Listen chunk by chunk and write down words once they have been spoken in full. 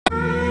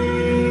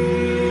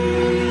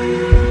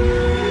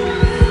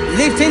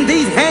in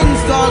these hands,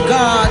 Lord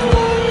God,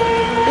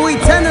 who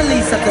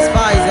eternally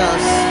satisfies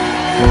us.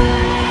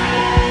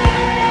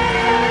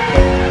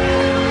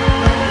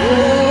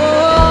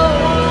 Oh,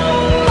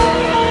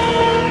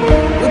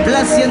 we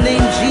bless your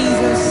name,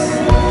 Jesus.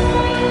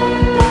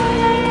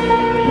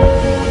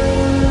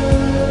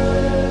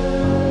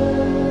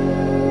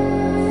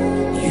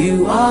 You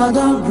are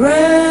the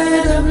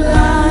bread of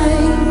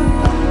life.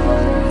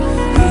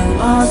 You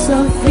are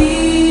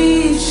sufficient.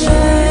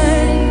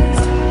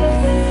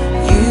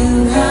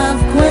 You have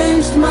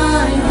quenched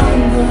my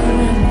hunger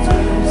and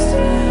thirst.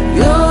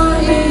 You're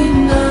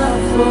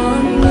enough for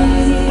me.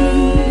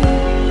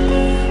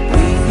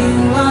 With you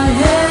I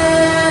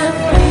have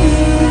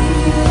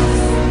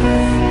peace.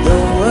 The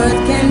word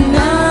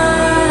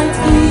cannot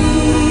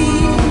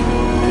heal.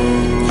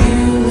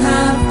 You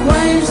have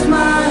quenched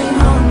my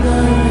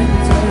hunger and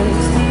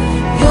thirst.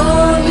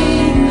 You're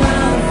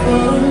enough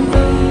for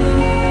me.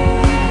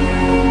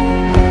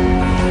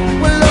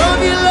 We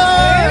love you,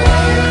 Lord.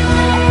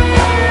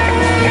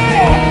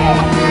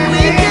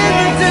 We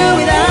can't do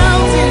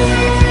without you.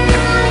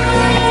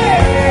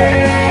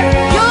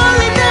 You're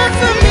enough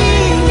for me.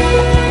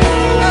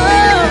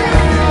 Oh,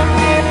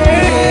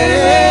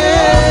 yeah.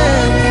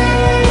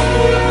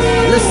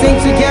 Let's sing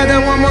together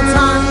one more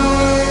time.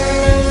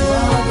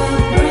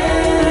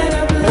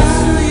 Yes,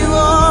 you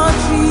are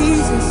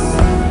Jesus.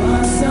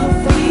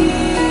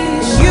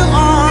 You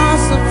are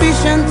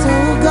sufficient,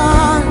 oh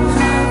God.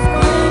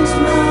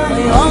 My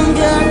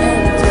hunger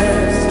and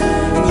thirst,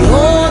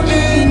 you're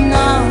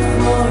enough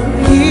for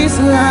me. He's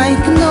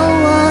like no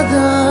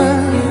other.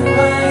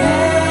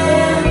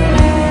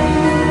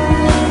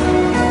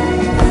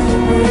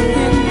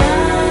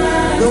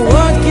 The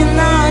world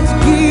cannot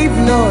give,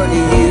 Lord.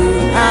 You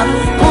have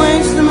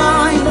quenched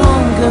my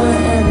hunger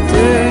and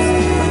thirst.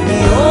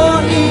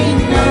 You're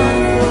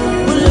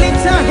enough. We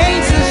lift our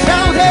hands and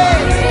shout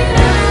it.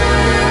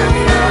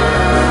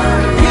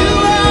 You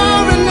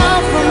are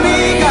enough for me,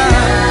 God.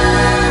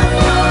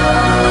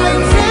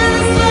 I'm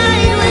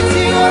satisfied with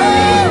you.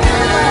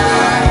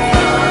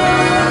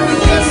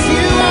 Yes,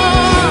 you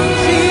are,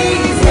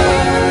 Jesus.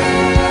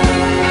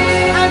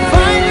 I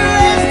find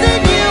rest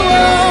in you,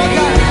 oh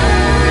God.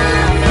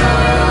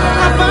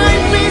 I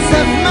find peace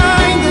of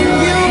mind in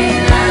you.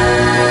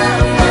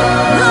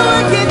 No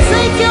one can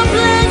take your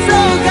place,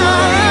 oh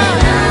God.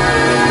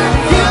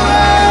 You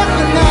are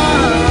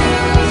enough,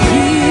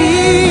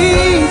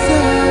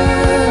 Jesus.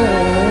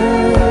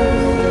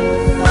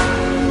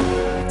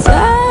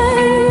 Thy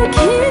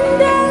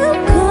kingdom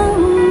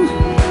come,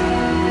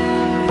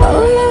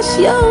 oh yes,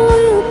 your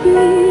will be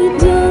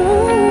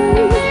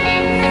done.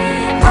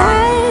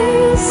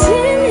 As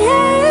in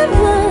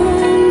heaven,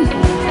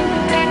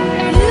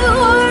 you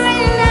are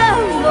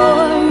enough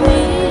for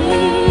me.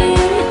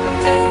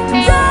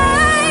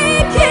 Thy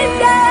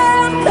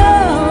kingdom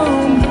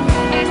come,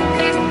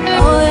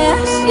 oh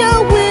yes, your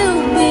will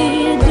be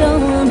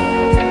done.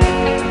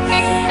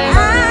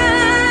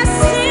 As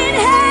in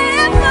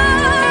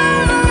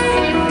heaven,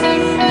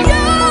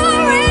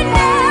 you're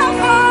enough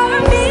for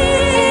me.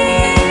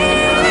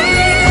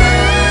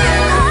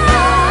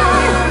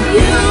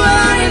 You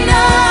are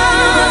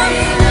enough.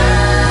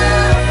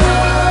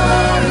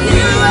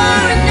 You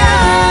are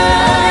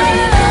enough.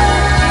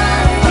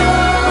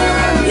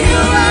 You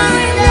are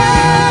enough.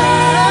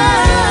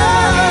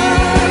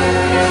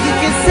 You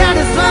can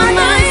satisfy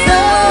my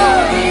soul.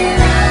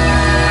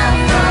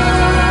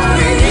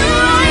 With you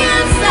I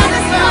am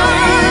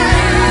satisfied.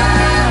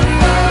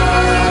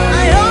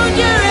 I hold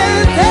you in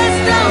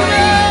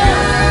testament.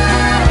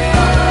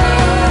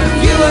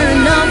 You are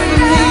enough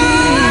for me.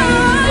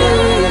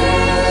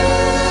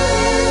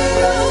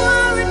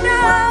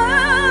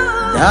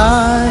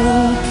 Thy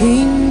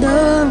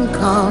kingdom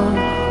come,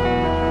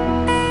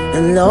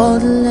 and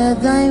Lord,